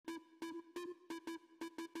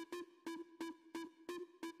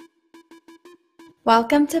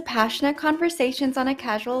Welcome to Passionate Conversations on a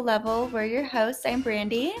Casual Level. We're your hosts. I'm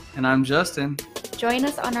Brandy. And I'm Justin. Join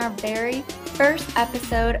us on our very first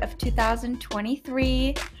episode of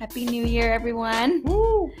 2023. Happy New Year, everyone.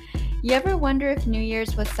 Woo! You ever wonder if New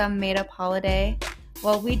Year's was some made-up holiday?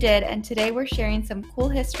 Well, we did, and today we're sharing some cool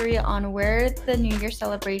history on where the New Year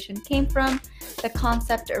celebration came from, the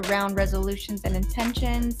concept around resolutions and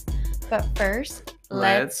intentions. But first,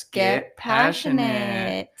 let's get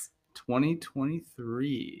passionate.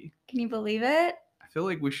 2023. Can you believe it? I feel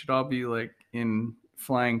like we should all be like in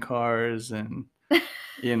flying cars and,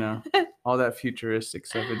 all that futuristic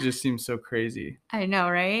stuff. It just seems so crazy. I know,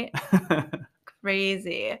 right?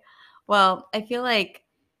 Crazy. Well, I feel like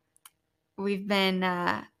we've been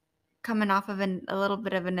coming off of a little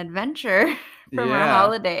bit of an adventure from our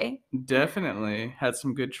holiday. Definitely. Had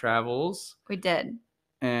some good travels. We did.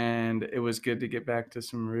 And it was good to get back to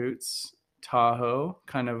some roots. Tahoe,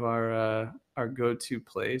 kind of our go-to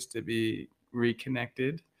place to be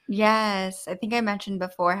reconnected. Yes. I think I mentioned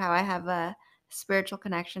before how I have a spiritual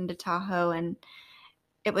connection to Tahoe, and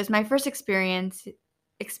it was my first experience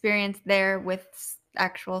there with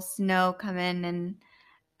actual snow come in, and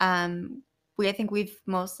I think we've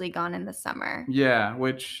mostly gone in the summer. Yeah,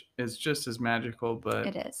 which is just as magical, but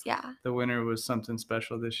it is, yeah. The winter was something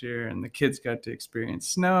special this year, and the kids got to experience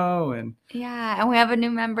snow, and we have a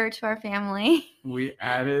new member to our family. We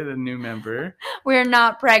added a new member. We're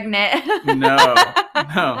not pregnant.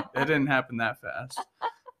 No, it didn't happen that fast.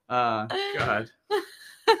 God.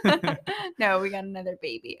 No, we got another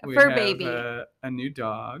baby. We fur have baby. A new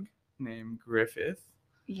dog named Griffith.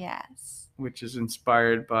 Yes. Which is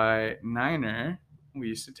inspired by Niner. We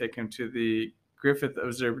used to take him to the Griffith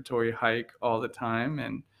Observatory hike all the time,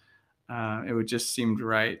 and it would just seemed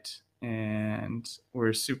right. And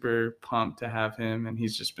we're super pumped to have him, and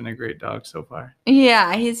he's just been a great dog so far.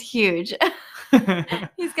 Yeah, he's huge.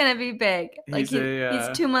 He's gonna be big. He's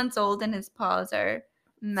 2 months old, and his paws are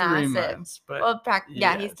massive. 3 months, but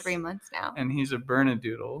he's 3 months now. And he's a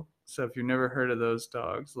Bernedoodle. So if you've never heard of those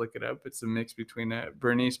dogs, look it up. It's a mix between a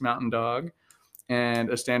Bernese Mountain Dog and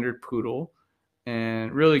a standard poodle,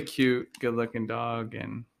 and really cute, good-looking dog,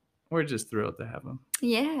 and we're just thrilled to have him.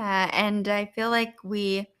 Yeah, and I feel like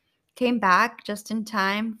we came back just in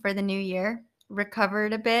time for the new year,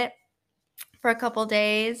 recovered a bit for a couple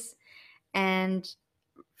days, and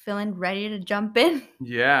feeling ready to jump in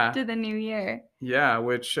to the new year. Yeah,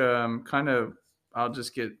 which kind of, I'll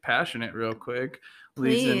just get passionate real quick.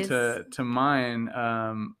 Please. Leads into mine.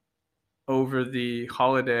 Over the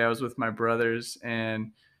holiday, I was with my brothers,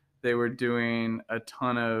 and they were doing a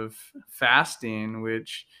ton of fasting,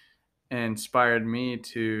 which inspired me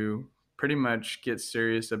to pretty much get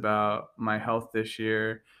serious about my health this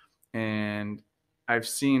year. And I've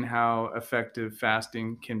seen how effective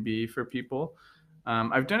fasting can be for people.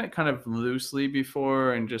 I've done it kind of loosely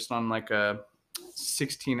before and just on like a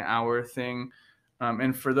 16-hour thing.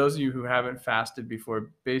 And for those of you who haven't fasted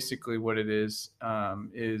before, basically what it is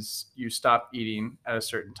you stop eating at a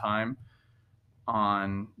certain time.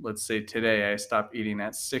 On, let's say today, I stopped eating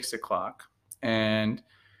at 6 o'clock, and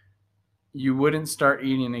you wouldn't start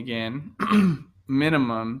eating again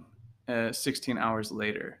minimum 16 hours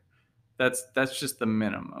later. That's just the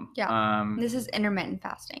minimum. Yeah. This is intermittent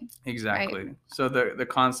fasting. Exactly. Right? So the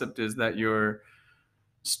concept is that your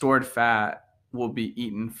stored fat will be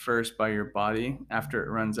eaten first by your body after it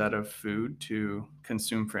runs out of food to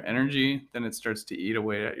consume for energy. Then it starts to eat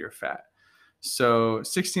away at your fat. So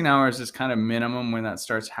 16 hours is kind of minimum when that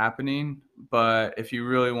starts happening. But if you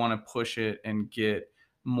really want to push it and get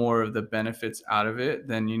more of the benefits out of it,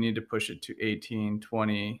 then you need to push it to 18,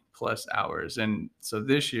 20 plus hours. And so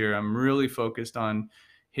this year I'm really focused on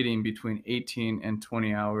hitting between 18 and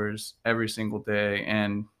 20 hours every single day.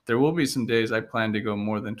 And there will be some days I plan to go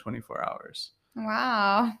more than 24 hours.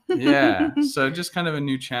 Wow. Yeah. So just kind of a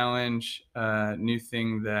new challenge, new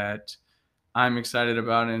thing that I'm excited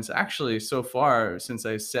about. And it's actually, so far, since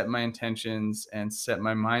I set my intentions and set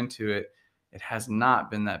my mind to it, it has not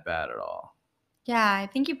been that bad at all. Yeah, I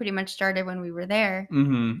think you pretty much started when we were there.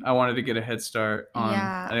 Mm-hmm. I wanted to get a head start on.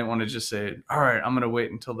 Yeah. I didn't want to just say, all right, I'm going to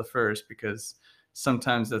wait until the first, because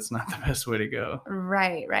sometimes that's not the best way to go.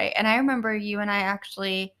 Right. And I remember you and I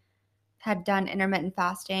actually had done intermittent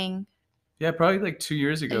fasting. Yeah, probably like 2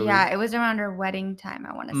 years ago. Yeah, it was around our wedding time,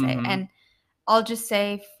 I want to say. And I'll just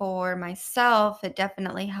say for myself, it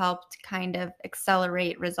definitely helped kind of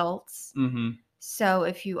accelerate results. Mm-hmm. So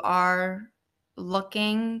if you are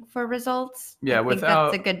looking for results, I think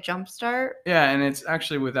that's a good jump start. Yeah, and it's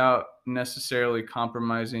actually without necessarily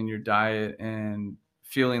compromising your diet and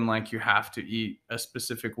feeling like you have to eat a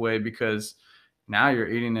specific way, because now you're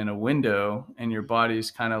eating in a window and your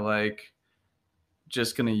body's kind of like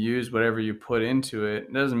just going to use whatever you put into it.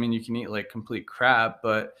 It doesn't mean you can eat like complete crap,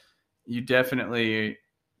 but you definitely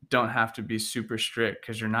don't have to be super strict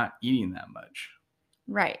because you're not eating that much.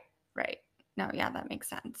 Right. No, yeah, that makes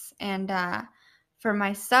sense. And for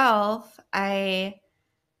myself, I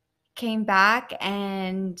came back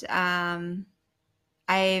and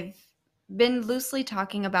I've been loosely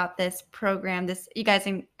talking about this program. You guys,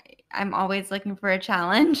 I'm always looking for a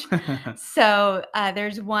challenge. So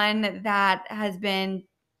there's one that has been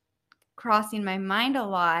crossing my mind a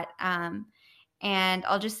lot. And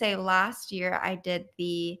I'll just say last year I did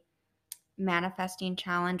the manifesting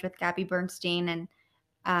challenge with Gabby Bernstein,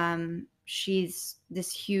 and she's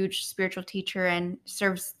this huge spiritual teacher and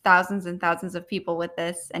serves thousands and thousands of people with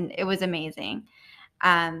this, and it was amazing.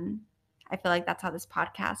 I feel like that's how this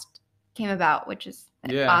podcast came about, which is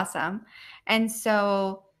awesome. And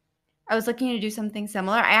so I was looking to do something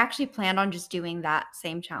similar. I actually planned on just doing that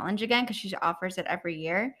same challenge again because she offers it every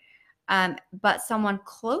year. But someone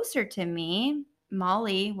closer to me,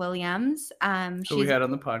 Molly Williams, who we had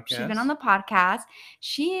on the podcast. She's been on the podcast.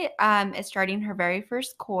 She is starting her very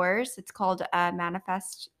first course. It's called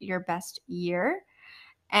Manifest Your Best Year.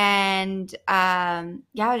 And I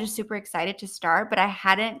was just super excited to start, but I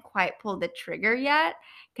hadn't quite pulled the trigger yet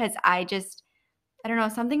because I don't know,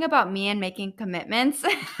 something about me and making commitments.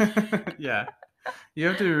 Yeah. You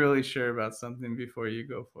have to be really sure about something before you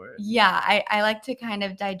go for it. Yeah, I like to kind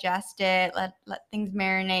of digest it, let things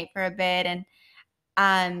marinate for a bit.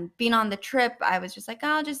 And being on the trip, I was just like,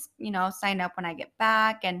 I'll just, sign up when I get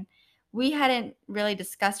back. And we hadn't really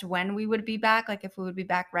discussed when we would be back, like if we would be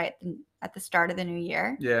back right at the start of the new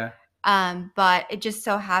year. Yeah. But it just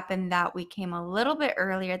so happened that we came a little bit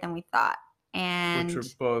earlier than we thought. And which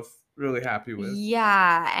we're both really happy with.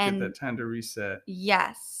 Yeah. And get that time to reset.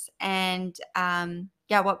 Yes. And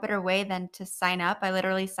what better way than to sign up? I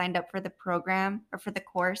literally signed up for the program or for the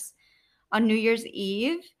course on New Year's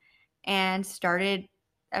Eve and started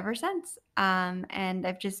ever since. And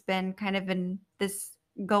I've just been kind of in this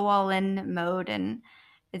go all in mode, and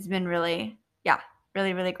it's been really,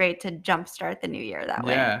 really great to jumpstart the new year that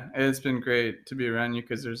way. Yeah, it's been great to be around you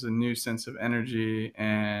because there's a new sense of energy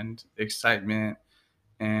and excitement,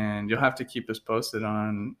 and you'll have to keep us posted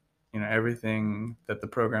on everything that the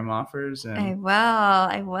program offers. And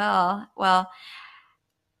I will. Well,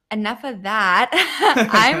 enough of that.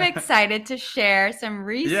 I'm excited to share some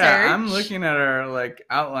research. Yeah, I'm looking at our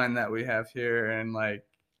outline that we have here, and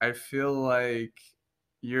I feel like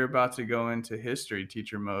you're about to go into history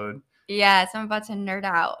teacher mode. Yes, I'm about to nerd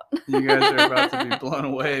out. You guys are about to be blown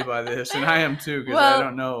away by this, and I am too, because I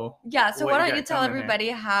don't know. Yeah, so why don't you tell everybody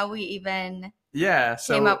how we even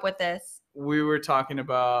came up with this? We were talking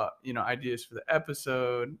about, ideas for the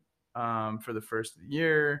episode for the first of the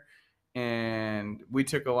year, and we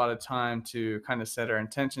took a lot of time to kind of set our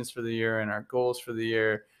intentions for the year and our goals for the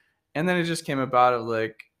year. And then it just came about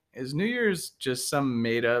of is New Year's just some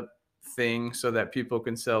made up thing so that people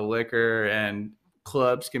can sell liquor and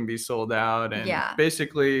clubs can be sold out, and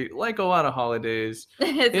basically, like a lot of holidays,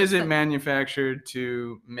 is it manufactured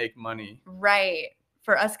to make money? Right.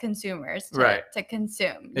 For us consumers to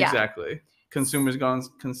consume. Yeah. Exactly. Consumers gone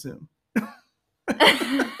consume. What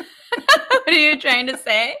are you trying to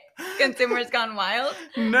say? Consumers gone wild?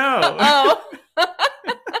 No. Oh.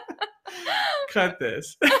 Cut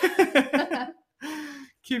this.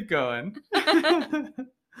 Keep going.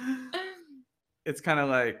 It's kind of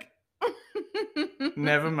like,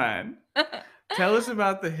 never mind. Tell us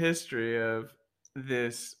about the history of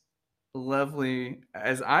this lovely,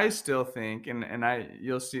 as I still think, and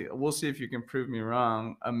we'll see if you can prove me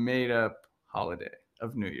wrong, a made up holiday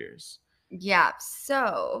of New Year's. Yeah.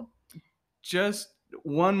 So just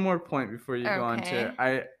one more point before you go on to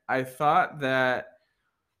I thought that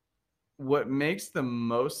what makes the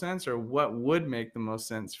most sense, or what would make the most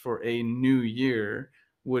sense for a new year,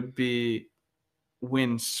 would be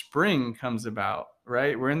when spring comes about,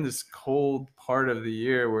 right? We're in this cold part of the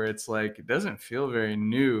year where it's it doesn't feel very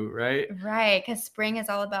new, right? Right, because spring is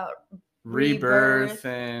all about rebirth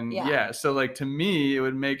and so to me, it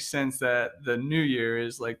would make sense that the new year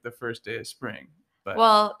is the first day of spring. But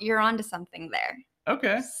well, you're onto something there.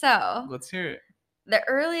 Okay. So let's hear it. The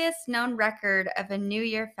earliest known record of a New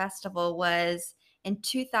Year festival was in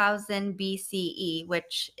 2000 BCE,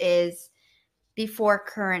 which is before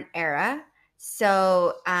current era.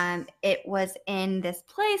 So it was in this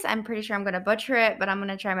place. I'm pretty sure I'm going to butcher it, but I'm going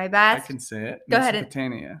to try my best. I can say it. Go ahead.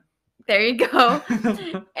 Mesopotamia. There you go.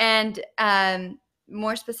 And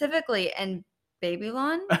more specifically in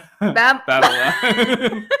Babylon.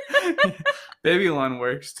 Babylon. Babylon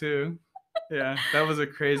works too. Yeah, that was a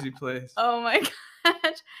crazy place. Oh my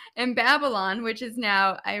gosh. In Babylon, which is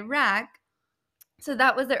now Iraq. So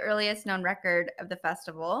that was the earliest known record of the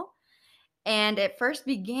festival. And it first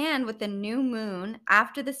began with the new moon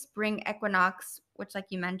after the spring equinox, which, like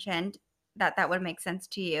you mentioned, that would make sense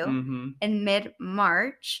to you, Mm-hmm. in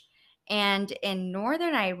mid-March. And in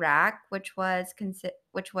northern Iraq, which was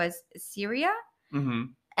Syria, Mm-hmm.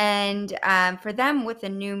 and for them, with the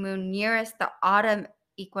new moon nearest the autumn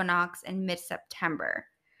equinox in mid-September.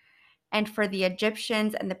 And for the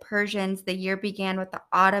Egyptians and the Persians, the year began with the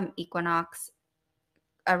autumn equinox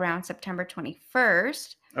around September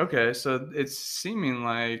 21st. Okay, so it's seeming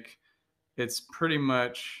like it's pretty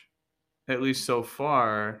much, at least so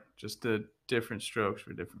far, just the different strokes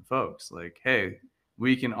for different folks. Like, hey,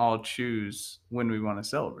 we can all choose when we want to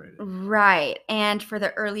celebrate it. Right. And for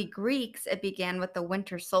the early Greeks, it began with the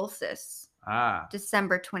winter solstice, Ah,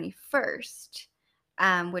 December 21st,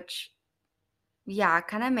 which, yeah,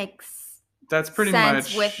 kind of makes that's pretty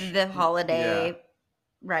sense with much, the yeah, holiday,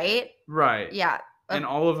 right? right. Yeah. And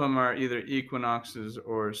all of them are either equinoxes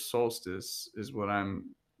or solstice, is what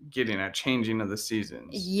I'm getting at, changing of the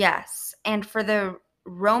seasons. Yes. And for the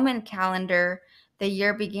Roman calendar, the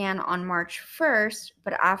year began on March 1st,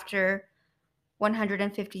 but after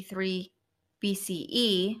 153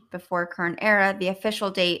 BCE, before current era, the official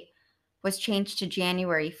date was changed to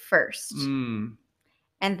January 1st. Mm.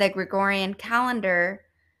 And the Gregorian calendar,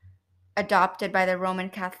 adopted by the Roman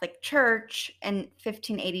Catholic Church in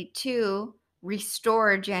 1582,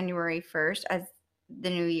 restored January 1st as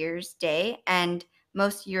the New Year's Day, and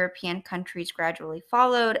most European countries gradually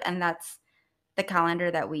followed, and that's the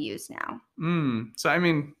calendar that we use now. So, I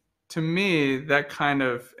mean, to me, that kind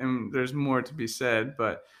of, and there's more to be said,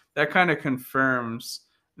 but that kind of confirms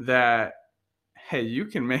that, hey, you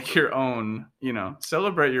can make your own,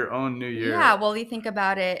 celebrate your own New Yeah, Year. well, you think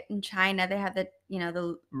about it in China, they have the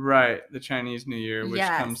Right, the Chinese New Year, which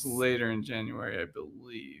comes yes. later in January, I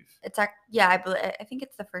believe. I think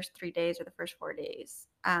it's the first 3 days or the first 4 days.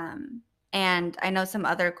 And I know some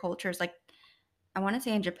other cultures, like I want to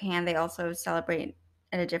say in Japan, they also celebrate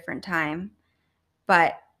at a different time.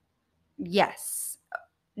 But yes,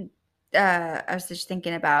 I was just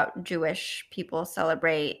thinking about Jewish people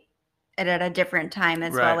celebrate it at a different time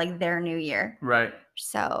as well, Right, like their New Year. right.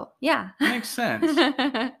 So yeah. Makes sense.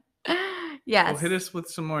 Well, hit Yes. us with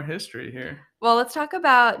some more history here. Well, let's talk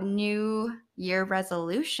about New Year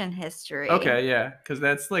resolution history. Okay, yeah, because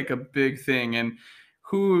that's like a big thing. And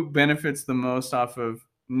who benefits the most off of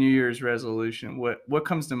New Year's resolution? What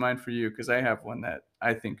comes to mind for you? Because I have one that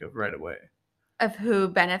I think of right away. Of who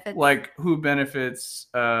benefits? Like who benefits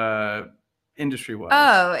industry wise?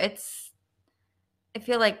 Oh, I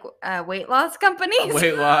feel like weight loss companies.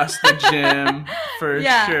 Weight loss, the gym, for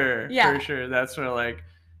Yeah, sure. yeah. For sure. That's where, like,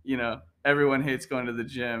 everyone hates going to the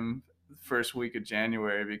gym first week of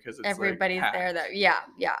January because it's Everybody's like there. packed. Yeah.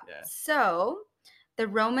 Yeah. So the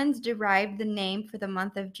Romans derived the name for the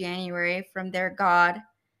month of January from their god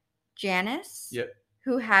Janus, Yep.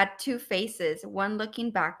 who had two faces, one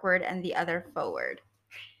looking backward and the other forward.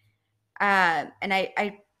 And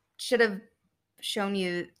I should have shown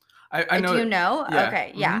you. I know. Do you know? Yeah.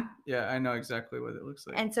 Okay, yeah. Yeah, I know exactly what it looks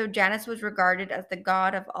like. And so Janus was regarded as the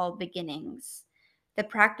god of all beginnings. The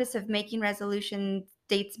practice of making resolutions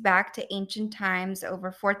dates back to ancient times, over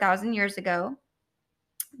 4,000 years ago.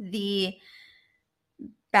 The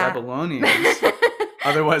Babylonians,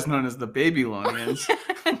 otherwise known as the Babylonians.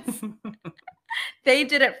 They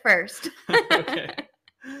did it first. Okay.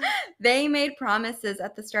 They made promises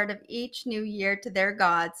at the start of each new year to their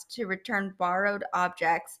gods to return borrowed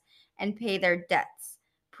objects and pay their debts,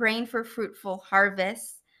 praying for fruitful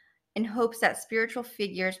harvests in hopes that spiritual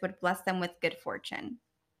figures would bless them with good fortune.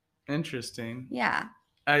 Interesting. Yeah.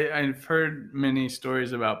 I've heard many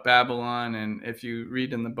stories about Babylon, and if you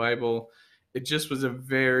read in the Bible, it just was a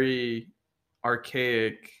very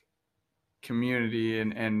archaic community,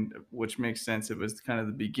 and which makes sense. It was kind of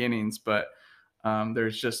the beginnings, but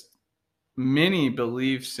there's just many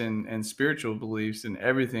beliefs and spiritual beliefs and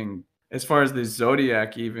everything, as far as the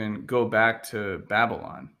zodiac, even go back to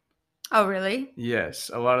Babylon. Oh, really?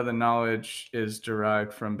 Yes, a lot of the knowledge is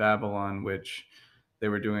derived from Babylon, which they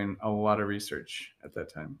were doing a lot of research at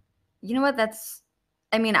that time. You know what?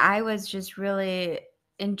 I was just really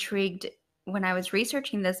intrigued when I was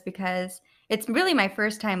researching this because it's really my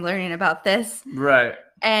first time learning about this. Right.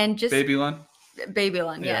 And just Babylon,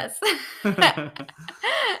 yeah. Yes.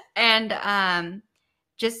 And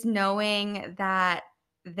just knowing that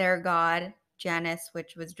their god Janus,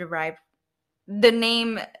 which was derived, the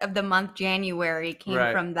name of the month January came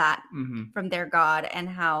right. from that, Mm-hmm. from their god, and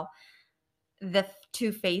how the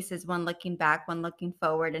two faces, one looking back, one looking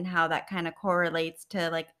forward, and how that kind of correlates to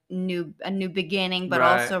like a new beginning, but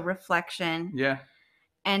Right. also reflection. Yeah.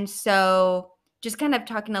 And so just kind of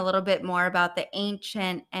talking a little bit more about the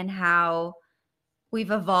ancient and how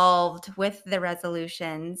we've evolved with the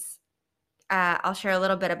resolutions. I'll share a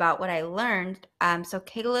little bit about what I learned. So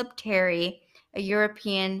Caleb Terry, a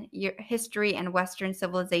European history and Western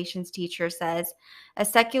civilizations teacher, says a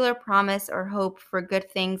secular promise or hope for good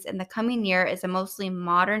things in the coming year is a mostly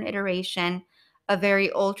modern iteration of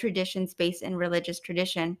very old traditions based in religious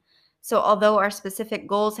tradition. So although our specific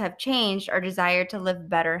goals have changed, our desire to live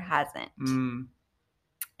better hasn't. Mm.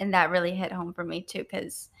 And that really hit home for me too,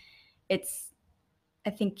 because it's, I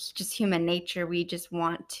think, just human nature. We just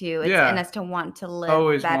want to, it's in Yeah. us to want to live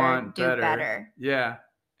Always better, want do better. better. Yeah.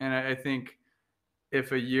 And I think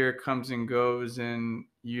if a year comes and goes and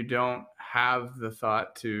you don't have the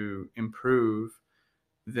thought to improve,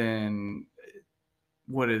 then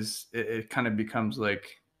it kind of becomes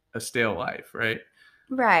like a stale life, right?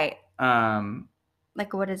 Right. Um,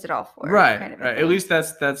 Like, what is it all for, right, kind of a right. At thing. least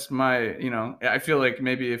that's my, I feel like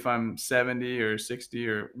maybe if I'm 70 or 60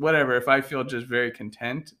 or whatever, if I feel just very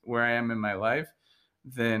content where I am in my life,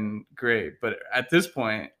 then great. But at this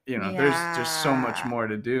point, there's just so much Yeah. more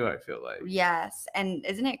to do, I feel like. Yes. And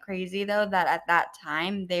isn't it crazy, though, that at that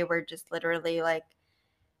time they were just literally like,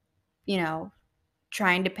 you know,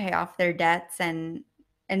 trying to pay off their debts and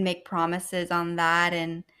make promises on that,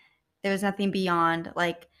 and there was nothing beyond.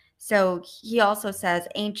 Like, so he also says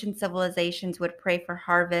ancient civilizations would pray for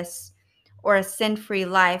harvests or a sin-free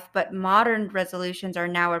life, but modern resolutions are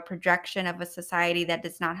now a projection of a society that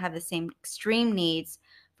does not have the same extreme needs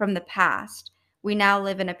from the past. We now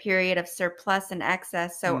live in a period of surplus and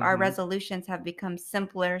excess, so our Hmm. resolutions have become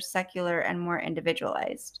simpler, secular, and more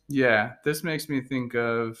individualized. Yeah, this makes me think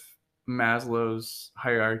of Maslow's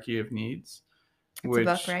hierarchy of needs, It's a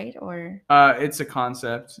book, which right? Or it's a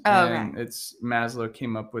concept, oh, okay. and it's Maslow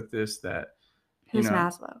came up with this that you Who's know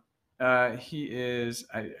Maslow? he is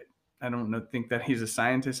I don't know, think that he's a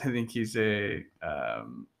scientist. I think he's a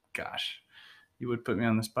gosh, you would put me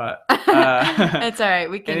on the spot. It's all right.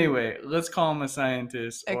 We can. Anyway, let's call him a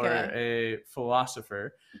scientist or Okay. a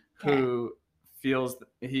philosopher Okay. who feels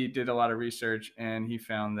he did a lot of research and he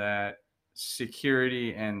found that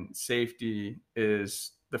security and safety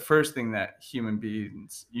is the first thing that human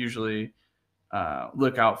beings usually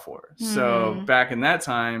look out for. So Hmm. back in that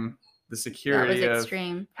time, the That was security of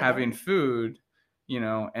extreme for having them. food,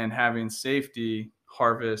 and having safety,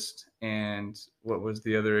 harvest, and what was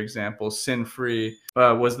the other example? Sin free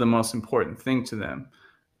was the most important thing to them.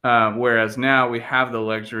 Whereas now we have the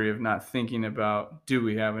luxury of not thinking about, do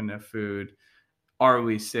we have enough food? Are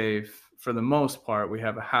we safe? For the most part, we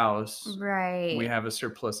have a house, we Right. have a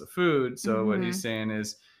surplus of food. So what he's Hmm. saying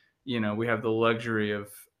is, we have the luxury of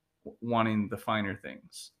wanting the finer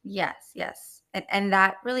things. Yes, yes. And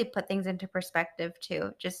that really put things into perspective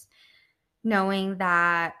too. Just knowing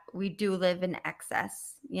that we do live in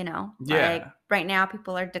excess, like Yeah. right now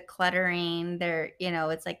people are decluttering.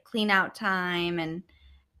 It's like clean out time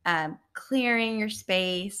and clearing your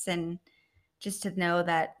space, and just to know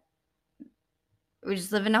that we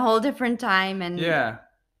just live in a whole different time. And Yeah.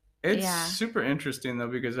 It's yeah. super interesting though,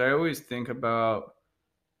 because I always think about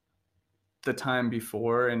the time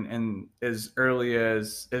before and as early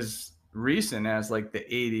as recent as like the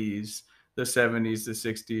 80s, the 70s, the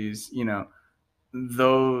 60s,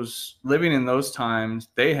 those living in those times,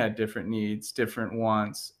 they had different needs, different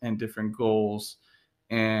wants, and different goals.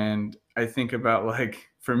 And I think about, like,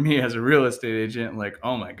 for me as a real estate agent, like,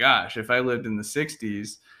 oh my gosh, if I lived in the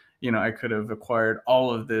 60s, I could have acquired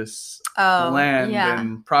all of this Oh, land yeah.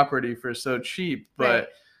 and property for so cheap. Right. But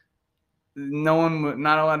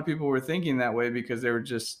not a lot of people were thinking that way because they were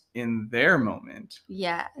just in their moment.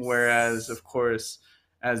 Whereas, Yes. of course,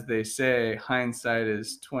 as they say, hindsight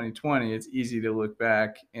is 2020. It's easy to look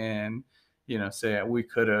back and say we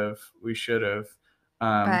could have, we should have.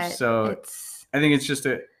 But So it's I think it's just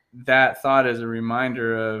that thought is a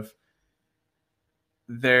reminder of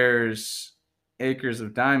there's acres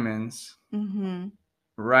of diamonds mhm.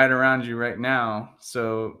 right around you right now.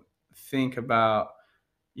 So think about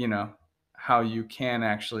you know how you can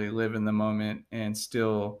actually live in the moment and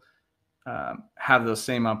still have those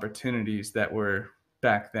same opportunities that were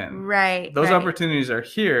back then. Right, Those right. opportunities are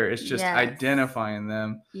here. It's just Yes. identifying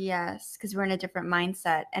them. Yes, because we're in a different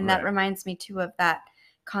mindset. And that Right. reminds me too of that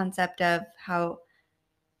concept of how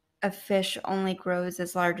a fish only grows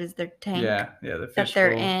as large as their tank Yeah. Yeah. The that they're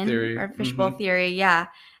fishbowl in, theory. or fishbowl Mm-hmm. theory. Yeah.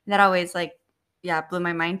 And that always, like, yeah, blew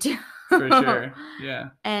my mind too. For sure. Yeah.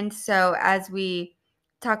 And so as we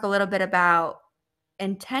talk a little bit about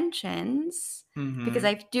intentions, because Mm-hmm.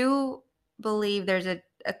 I do believe there's a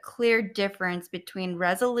clear difference between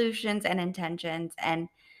resolutions and intentions. And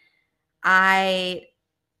I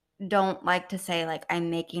don't like to say like I'm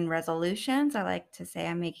making resolutions. I like to say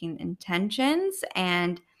I'm making intentions.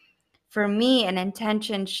 And for me, an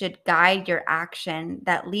intention should guide your action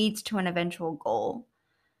that leads to an eventual goal.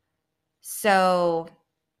 So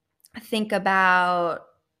think about,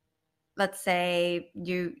 let's say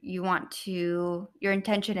you want to, your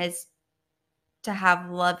intention is to have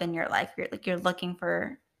love in your life. You're looking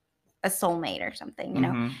for a soulmate or something,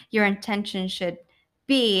 Mm-hmm. your intention should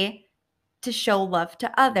be to show love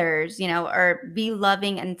to others, or be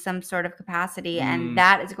loving in some sort of capacity. And Mm,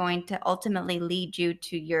 that is going to ultimately lead you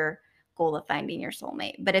to your goal of finding your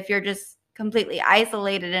soulmate. But if you're just completely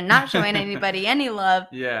isolated and not showing anybody any love,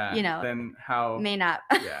 yeah. Then how? may not.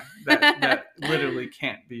 Yeah. That literally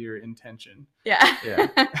can't be your intention. Yeah. Yeah.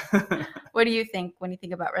 What do you think when you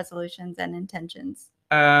think about resolutions and intentions?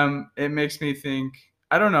 It makes me think.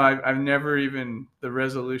 I don't know. I've never even the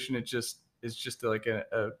resolution. It's just like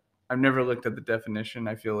I've never looked at the definition.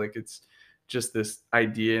 I feel like it's just this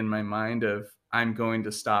idea in my mind of I'm going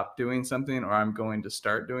to stop doing something or I'm going to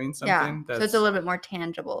start doing Yeah. something. So it's a That's little bit more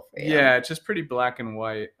tangible for you. Yeah, it's just pretty black and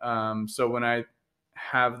white. So when I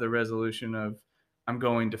have the resolution of I'm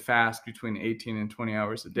going to fast between 18 and 20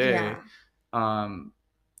 hours a day, Yeah. um,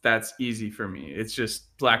 that's easy for me. It's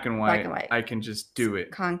just black and Black white. and white. I can just do it.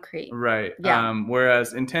 Concrete. Right. Yeah.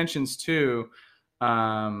 Whereas intentions too,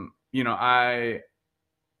 I'm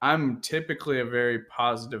typically a very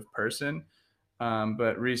positive person.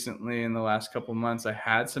 But recently in the last couple months, I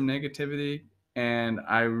had some negativity and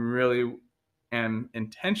I really am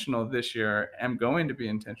intentional this year, am going to be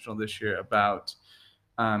intentional this year about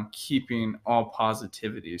keeping all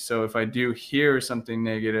positivity. So if I do hear something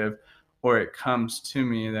negative or it comes to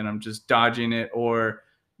me, then I'm just dodging it or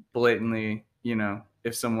blatantly,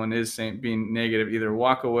 if someone is being negative, either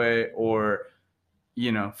walk away or,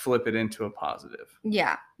 flip it into a positive.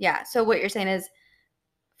 Yeah. Yeah. So what you're saying is,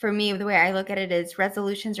 for me, the way I look at it is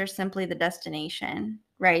resolutions are simply the destination,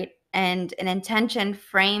 right? And an intention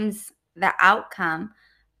frames the outcome,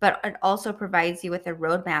 but it also provides you with a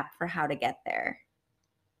roadmap for how to get there,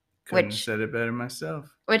 Couldn't have which said it better myself.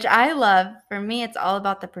 I love. For me, it's all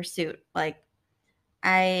about the pursuit. Like,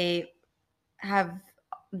 I have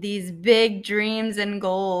these big dreams and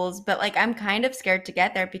goals, but like I'm kind of scared to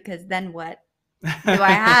get there, because then what do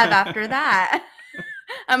I have after that?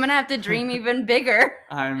 I'm going to have to dream even bigger.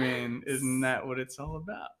 I mean, isn't that what it's all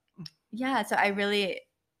about? Yeah, so I really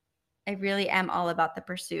am all about the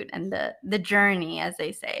pursuit and the journey, as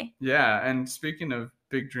they say. Yeah, and speaking of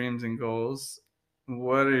big dreams and goals,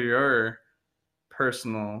 what are your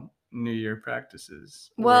personal New Year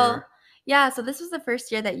practices? Well, Or yeah, so this was the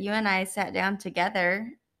first year that you and I sat down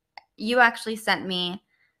together. You actually sent me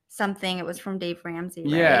something. It was from Dave Ramsey,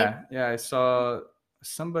 right? yeah, I saw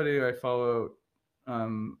somebody I follow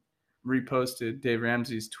um, reposted Dave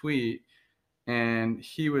Ramsey's tweet, and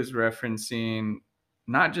he was referencing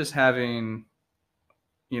not just having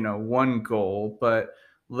one goal, but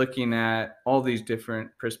looking at all these different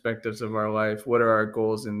perspectives of our life. What are our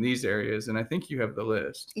goals in these areas? And I think you have the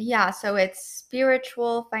list. Yeah, so it's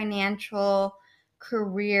spiritual, financial,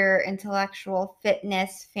 career, intellectual,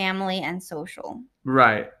 fitness, family, and social.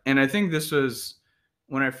 Right. And I think this was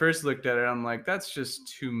when I first looked at it, I'm like, that's just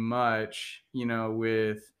too much,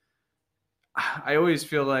 with I always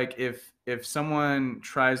feel like if someone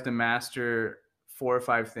tries to master 4 or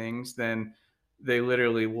 5 things, then they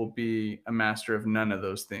literally will be a master of none of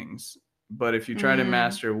those things. But if you try to Mm,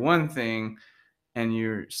 master one thing and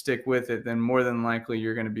you stick with it, then more than likely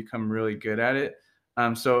you're going to become really good at it.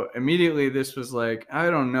 So immediately this was like, I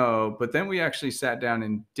don't know. But then we actually sat down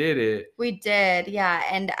and did it. we did, yeah.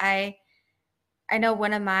 And I know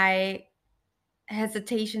one of my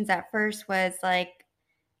hesitations at first was like,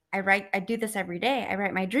 I do this every day. I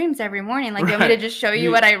write my dreams every morning. Like, you want me to Right. just show you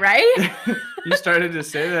You what I write? you started to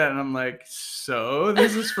say that and I'm like, so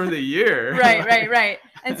this is for the year. Right, right, right.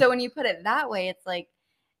 And so when you put it that way, it's like,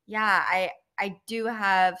 yeah, I do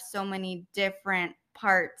have so many different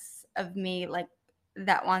parts of me, like,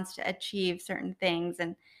 that wants to achieve certain things.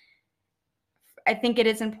 And I think it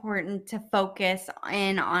is important to focus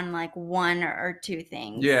in on like one or two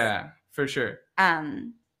things. Yeah, for sure.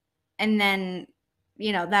 And then,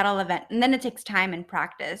 that'll and then it takes time and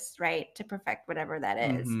practice, right, to perfect whatever that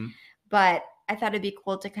is. Mm-hmm. But I thought it'd be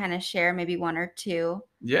cool to kind of share maybe one or two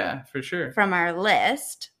Yeah, for sure. from our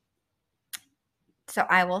list. So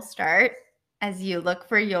I will start as you look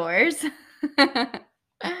for yours.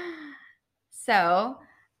 So,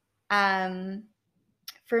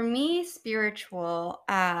 For me, spiritual,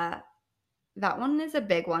 that one is a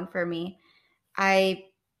big one for me. I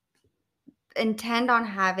intend on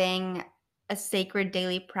having a sacred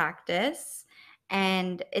daily practice,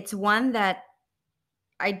 and it's one that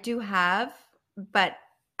I do have, but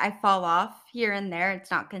I fall off here and there. It's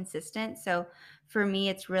not consistent. So for me,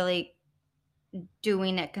 it's really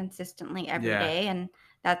doing it consistently every Yeah. day, and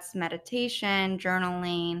that's meditation,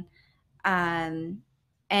 journaling, um,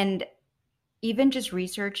 and even just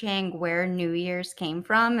researching where New Year's came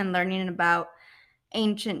from and learning about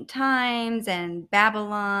ancient times and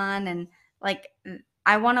Babylon and like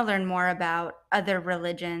I want to learn more about other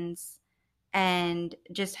religions and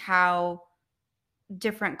just how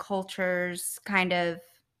different cultures kind of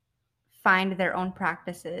find their own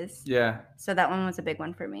practices. Yeah. So that one was a big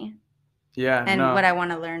one for me Yeah. and what No. I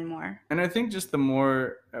want to learn more. And I think just the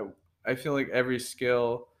more I feel like every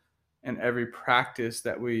skill and every practice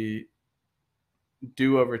that we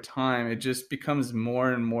do over time, it just becomes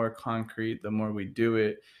more and more concrete the more we do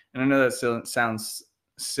it. And I know that still sounds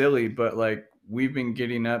silly, but like we've been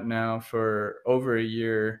getting up now for over a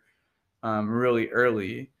year, really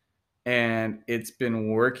early, and it's been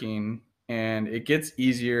working. And it gets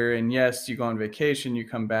easier. And yes, you go on vacation, you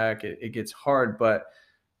come back, it gets hard, but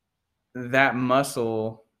that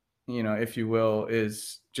muscle, if you will,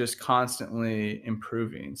 is just constantly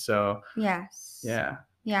improving. So, Yes. yeah.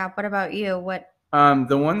 Yeah. What about you? What?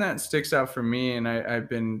 The one that sticks out for me, and I've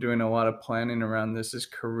been doing a lot of planning around this, is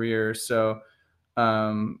career. So,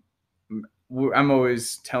 um, I'm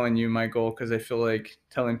always telling you my goal because I feel like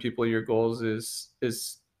telling people your goals is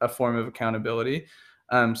a form of accountability.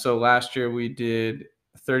 So last year we did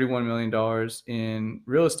 $31 million in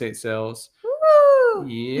real estate sales. Woo!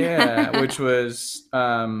 Yeah, which was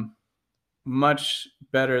much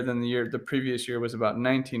better than the previous year was about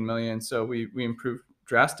 19 million. So we improved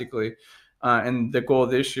drastically. And the goal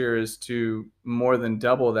this year is to more than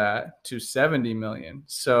double that to 70 million.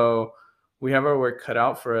 So we have our work cut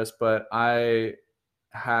out for us, but I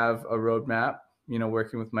have a roadmap,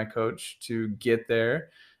 working with my coach to get there.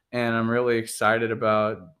 And I'm really excited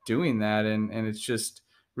about doing that. And it's just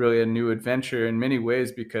really a new adventure in many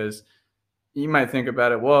ways because you might think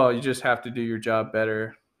about it, well, you just have to do your job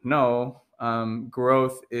better. No,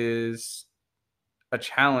 growth is a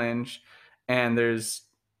challenge, and there's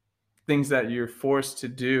things that you're forced to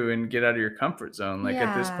do and get out of your comfort zone. Like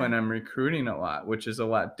at this point, Yeah. I'm recruiting a lot, which is a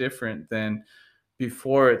lot different than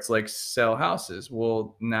before. It's like sell houses.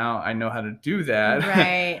 Well, now I know how to do that.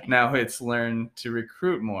 Right. Now it's learn to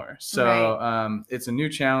recruit more. Right. So it's a new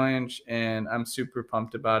challenge, and I'm super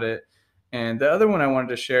pumped about it. And the other one I wanted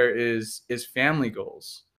to share is family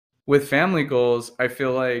goals. With family goals, I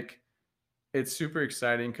feel like it's super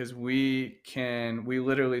exciting because we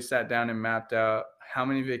literally sat down and mapped out how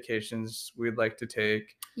many vacations we'd like to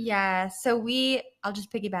take. Yeah. So I'll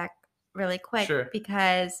just piggyback really quick Sure.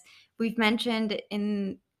 because we've mentioned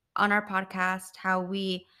on our podcast how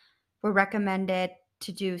we were recommended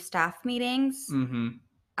to do staff meetings, Mm-hmm.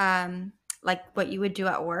 um, like what you would do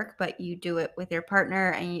at work, but you do it with your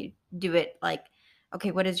partner and you do it like,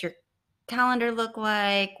 okay, what does your calendar look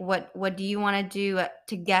like? What do you want to do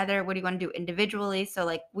together? What do you want to do individually? So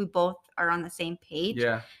like we both are on the same page,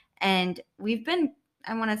 Yeah. and we've been,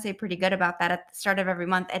 I want to say, pretty good about that at the start of every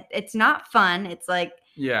month. It's not fun. It's like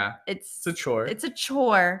Yeah. It's a chore. it's a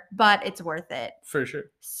chore, but it's worth it. For sure.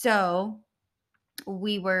 So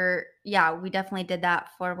we definitely did that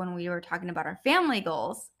for when we were talking about our family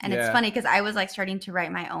goals. And it's Yeah. funny because I was like starting to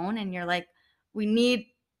write my own, and you're like, we need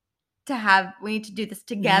to do this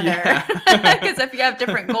together. Yeah. Because if you have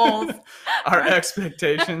different goals, our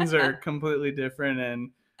expectations are completely different,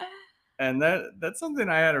 and that's something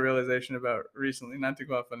I had a realization about recently, not to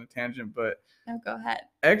go off on a tangent, but no, go ahead.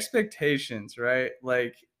 expectations, right?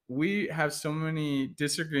 Like we have so many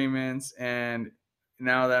disagreements, and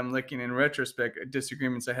now that I'm looking in retrospect at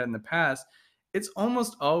disagreements I had in the past, it's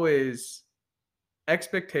almost always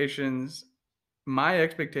expectations, my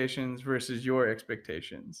expectations versus your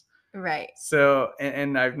expectations. Right. So,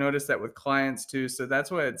 and I've noticed that with clients too. So that's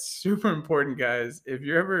why it's super important, guys. If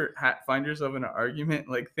you ever find yourself in an argument,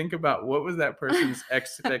 like think about what was that person's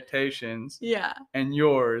expectations Yeah. and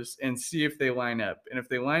yours, and see if they line up. And if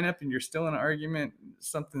they line up and you're still in an argument,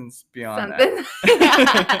 something's beyond Something. Yeah.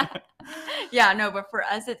 that. Yeah, no, but for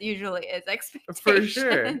us it usually is expectations. For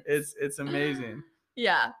sure. It's amazing.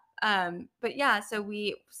 Yeah. But yeah, so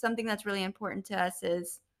something that's really important to us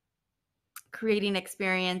is creating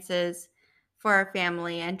experiences for our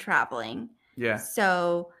family and traveling. Yeah.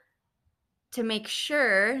 So to make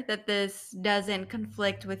sure that this doesn't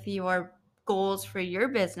conflict with your goals for your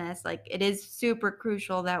business, like it is super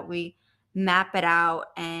crucial that we map it out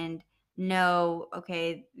and know,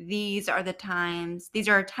 okay, these are the times, these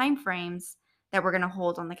are our time frames that we're going to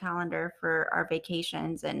hold on the calendar for our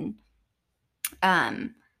vacations. And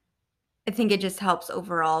um, I think it just helps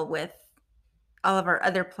overall with all of our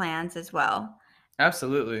other plans as well.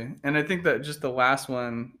 Absolutely. And I think that just the last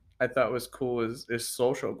one I thought was cool is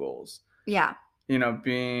social goals. Yeah. You know,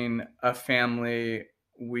 being a family,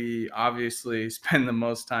 we obviously spend the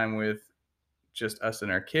most time with just us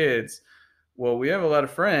and our kids. Well, we have a lot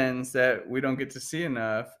of friends that we don't get to see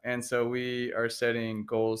enough, and so we are setting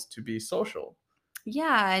goals to be social.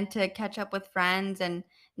 Yeah. And to catch up with friends and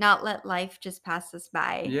not let life just pass us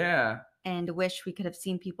by Yeah, and wish we could have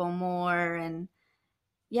seen people more. And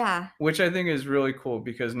yeah. which I think is really cool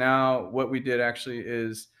because now what we did actually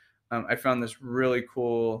is I found this really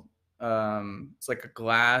cool. It's like a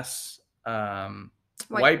glass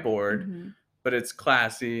What? whiteboard, Hmm. but it's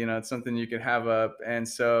classy. You know, it's something you could have up, and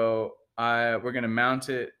so we're gonna mount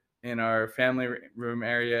it in our family room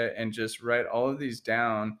area and just write all of these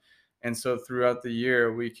down. And so throughout the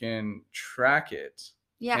year, we can track it.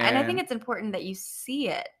 Yeah. And I think And it's important that you see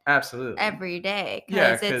it absolutely, every day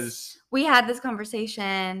yeah, because it's, because we had this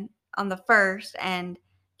conversation on the first, and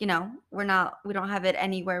we don't have it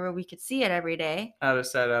anywhere where we could see it every day. out of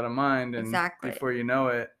sight, out of mind. And Exactly. before you know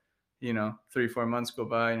it, 3, 4 months go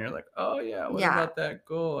by and you're like, oh, yeah, what Yeah. about that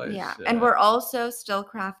goal I Yeah. And set? we're also still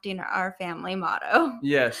crafting our family motto,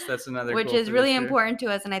 Yes, that's another which goal is for really this year. important to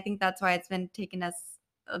us. And I think that's why it's been taking us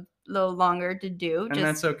a little longer to do. And Just,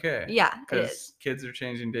 that's okay yeah, it is. because kids are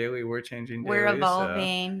changing daily. We're changing We're daily. So,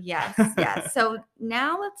 evolving. Yes. Yes. So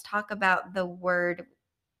now let's talk about the word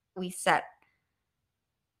we set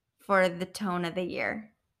for the tone of the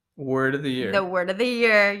year. word of the The year. word of the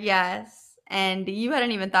year. Yes. And you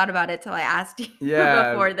hadn't even thought about it till I asked you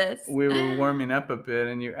Yeah, before this. we were warming up a bit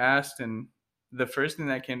and you asked, and the first thing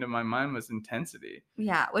that came to my mind was intensity.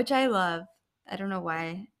 Yeah, which I love. I don't know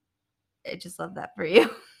why. I just love that for you.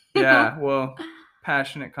 Yeah, well,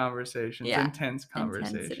 passionate conversations, Yeah, intense intensity.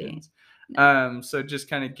 conversations. No. So just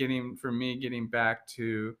kind of getting back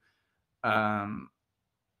to, um,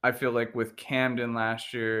 I feel like with Camden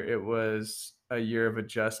last year, it was a year of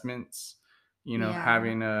adjustments. Yeah.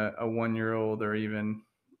 Having a 1 year old or even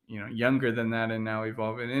younger than that, and now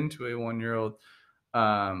evolving into a 1 year old.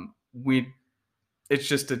 We It's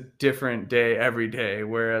just a different day every day.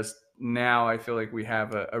 Whereas now I feel like we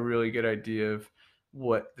have a really good idea of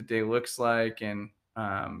what the day looks like, and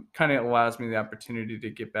kind of allows me the opportunity to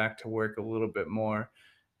get back to work a little bit more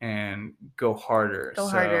and go harder. Go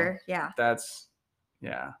So harder. Yeah. that's,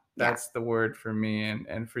 yeah, Yeah. that's the word for me.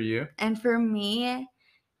 And for you? And for me,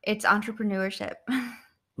 it's entrepreneurship.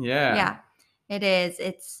 Yeah. Yeah, it is.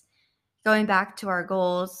 It's going back to our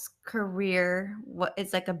goals, career, what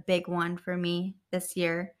is like a big one for me this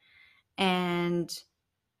year, and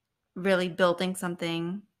really building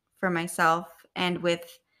something for myself. And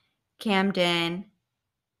with Camden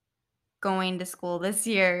going to school this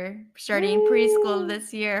year, starting preschool Woo!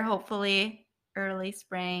 this year, hopefully early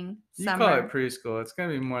spring, You call it summer, preschool. It's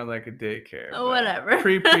gonna be more like a daycare, but whatever.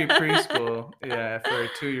 preschool. Yeah, for a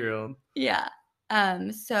 2 year old. Yeah.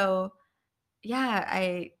 So yeah,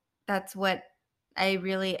 I that's what I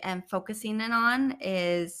really am focusing in on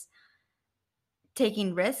is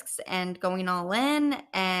taking risks and going all in.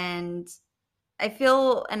 And I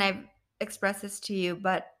feel, and I've expressed this to you,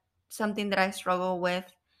 but something that I struggle with,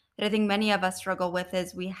 that I think many of us struggle with,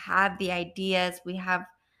 is we have the ideas, we have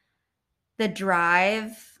the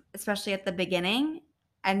drive, especially at the beginning.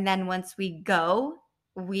 And then once we go,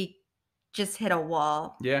 we just hit a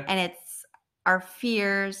wall. Yeah. And it's our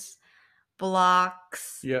fears,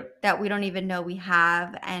 blocks Yep. that we don't even know we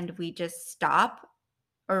have. And we just stop,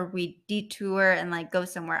 or we detour and like go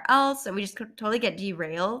somewhere else. And we just totally get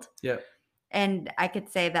derailed. Yep. And I could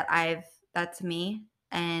say that that's me.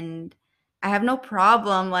 And I have no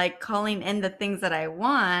problem like calling in the things that I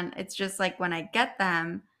want. It's just like when I get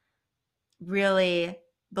them, really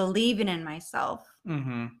believing in myself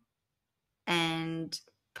Mm-hmm. and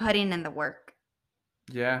putting in the work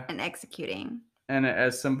Yeah. and executing. And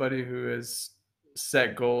as somebody who has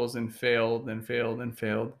set goals and failed and failed and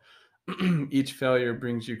failed, each failure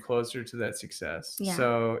brings you closer to that success. Yeah.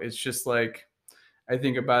 So it's just like, I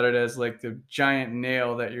think about it as like the giant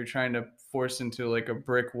nail that you're trying to force into like a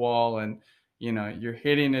brick wall, and you're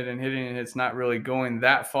hitting it and hitting it. It's not really going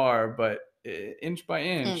that far, but inch by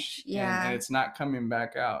Inch. inch, and Yeah. it's not coming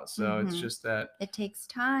back out. So it's Mm-hmm. just that. It takes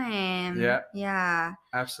time. Yeah, Yeah.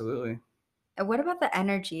 absolutely. And what about the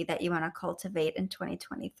energy that you want to cultivate in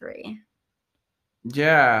 2023?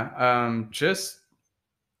 Yeah, just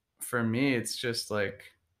for me, it's just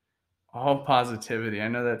like all positivity. I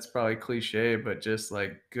know that's probably cliche, but just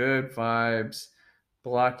like good vibes,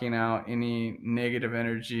 blocking out any negative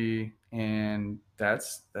energy, and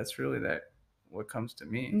that's really that what comes to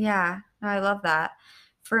me. Yeah, no, I love that.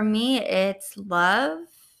 For me, it's love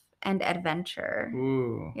and adventure.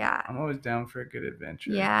 Ooh, Yeah. I'm always down for a good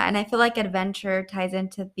adventure. Yeah, and I feel like adventure ties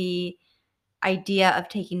into the idea of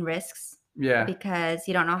taking risks Yeah, because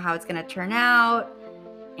you don't know how it's going to turn out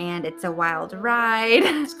and it's a wild ride.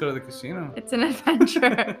 let's go to the casino. It's an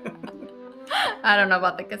adventure. I don't know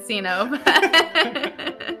about the casino,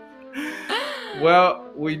 but Well,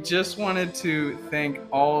 we just wanted to thank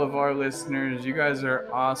all of our listeners. You guys are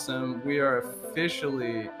awesome. We are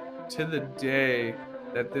officially, to the day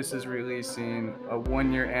that this is releasing, a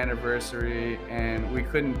 1 year anniversary, and we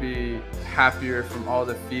couldn't be happier from all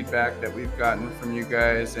the feedback that we've gotten from you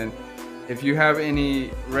guys. And if you have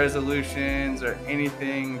any resolutions or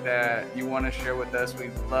anything that you want to share with us,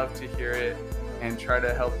 we'd love to hear it and try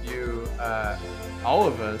to help you, all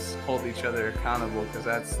of us, hold each other accountable, because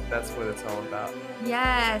that's what it's all about.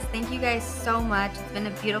 yes, thank you guys so much. It's been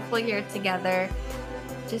a beautiful year together.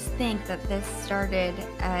 Just think that this started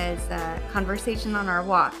as a conversation on our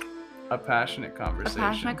walk. A passionate A conversation.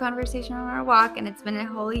 passionate conversation on our walk, and it's been a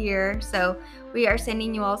whole year. So we are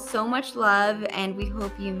sending you all so much love, and we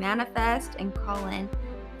hope you manifest and call in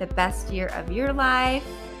the best year of your life,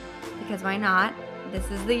 because why not? This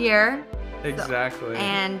is the year. Exactly.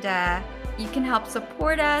 And you can help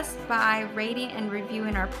support us by rating and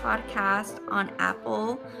reviewing our podcast on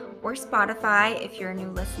Apple or Spotify if you're a new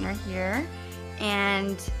listener here.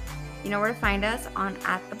 And you know where to find us on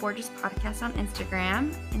 @The Borges Podcast on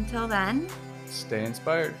Instagram. Until then, Stay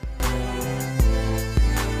inspired.